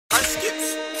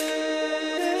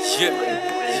Yeah.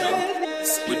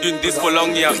 We're doing this for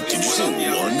long, yeah. Pull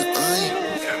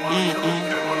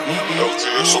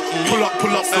up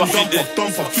and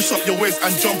dump off, twist up your waist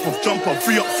and jump off,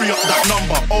 free up that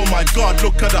number. Oh my God,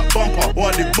 look at that bumper,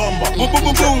 what the bumper. Boom, boom,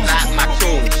 boom, boom. My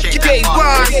tune, shake that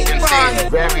bumper.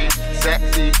 Very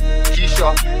sexy,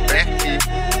 Keisha, Becky.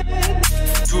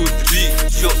 2, 3,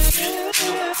 yo.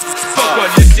 Kwa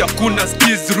lisi hakuna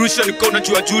skills, rusha nikaona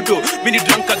jua judo. Mini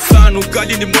drunkard sana,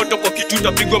 ugali ni moto kwa kitu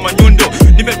utapigwa manyundo.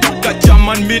 Nimetoka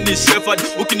German, mini shepherd.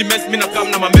 Ukinimess mina kam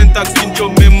na mamentax, ndio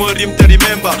memory mta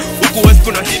remember. Huku west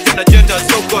kuna hidden agenda,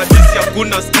 so kwa lisi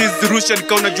hakuna skills, rusha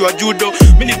nikaona jua judo.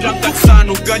 Mini drunkard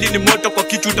sana, ugali ni moto kwa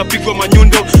kitu utapigwa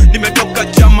manyundo. Nimetoka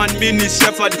German, mini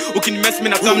shepherd. Ukinimess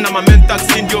mina kam na mamentax,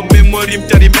 ndio memory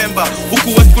mta remember. Huku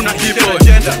west kuna hidden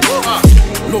agenda.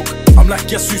 Look, I'm like,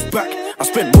 guess who's back? I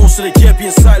spent most of the year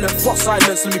being silent. Fuck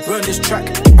silence, let me burn this track.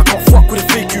 I can't fuck with a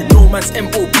fake, you know man's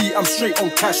MOB, I'm straight on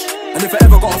cash. And if I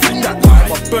ever got a fling that line,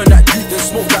 I'll burn that dude, then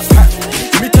smoke that pack.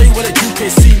 Let me tell you what the UK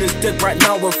scene is dead right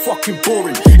now, we're fucking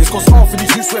boring. It's cause half of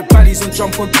these youths wear baddies and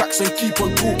jump on tracks and keep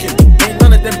on talking. Ain't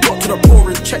none of them got to the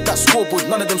boring, check that scoreboard,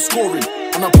 none of them scoring.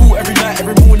 And I boo every night,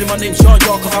 every morning, my name's Yard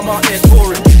cause I'm out there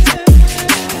touring.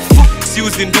 Si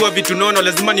uzindua vitu nono,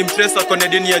 lazima ni mtresa kwa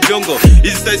nedeni ya jongo.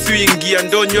 Hizi size uingia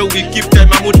ndonyo, we keep time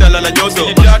amuta lala nyoso.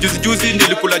 Juzi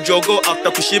nilikula jogo,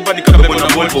 after kushiba nikabebo na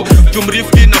Volvo.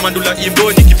 Tumrifti na mandula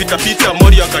imbo, nikipita pita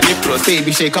mori ya kanipros.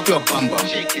 Baby, shake up your bum bum.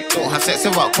 Don't have sex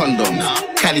without condoms.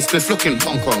 Cali spliff looking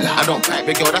Hong Kong. I don't pipe,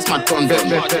 big girl, that's my condom.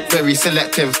 Very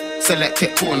selective, select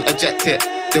it, pull and eject it.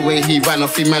 The way he ran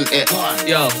off, he meant it.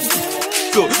 Yo.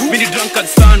 So, mini drunkard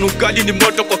sana, ugali ni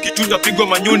moto kwa kitu utapigwa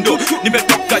manyundo.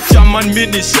 Nimetoka German,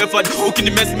 mini shepherd.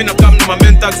 Ukinimess mina kam na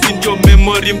mamentax, ndio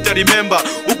memory mta remember.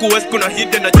 Huku west kuna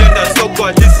hidden agenda, so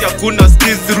kwa lisi hakuna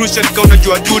skills, rusha nikaona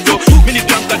jua judo. Mini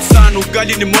drunkard sana,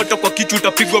 ugali ni moto kwa kitu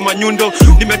utapigwa manyundo.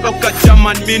 Nimetoka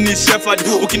German, mini shepherd.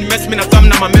 Ukinimess mina kam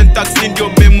na mamentax, ndio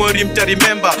memory mta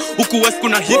remember. Huku west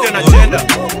kuna hidden agenda.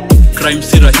 Crime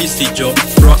si rahisi jo,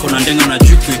 bro ako na ndenga na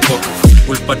juku ikoka.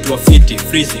 Ulipatiwa fiti,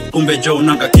 freezy, kumbe jo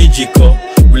unanga kijiko.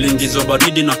 Uliingizwa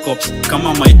baridi na cops,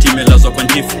 kama maiti imelazwa kwa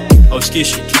njifu.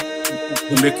 Auskishi,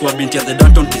 umekuwa binti ya the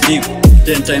Danton kizivu.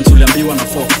 10 times uliambiwa na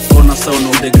folk, ona sound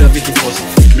of the gravity force.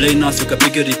 Blainers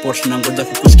ukapiga report na ngoja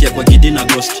kukusikia kwa gidi na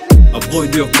ghost.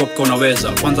 Avoid your cop kwa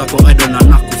unaweza, kwanza kwa idol na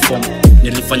nakuform.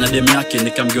 Nilifanya dem yake,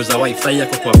 nikamgeuza wifi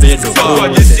yako kwa bedo. Kwa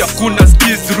lisi hakuna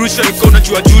skills, rusha nikaona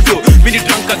jua judo. Mini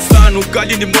drunkard sana,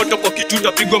 ugali ni moto kwa kitu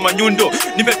utapigwa manyundo.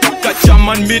 Nimetoka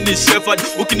German, mini shepherd.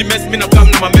 Ukinimess mina kam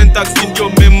na mamentax, ndio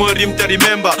memory mta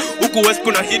remember. Huku west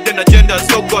kuna hidden agenda,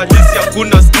 so kwa lisi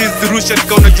hakuna skills, rusha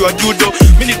nikaona jua judo.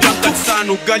 Mini drunkard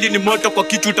sana, ugali ni moto kwa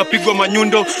kitu utapigwa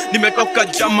manyundo. Nimetoka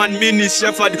German, mini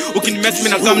shepherd. Ukinimess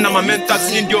mina kam na mamentax,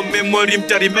 ndio memory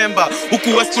mta remember.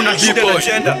 Huku west kuna hidden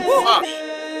agenda.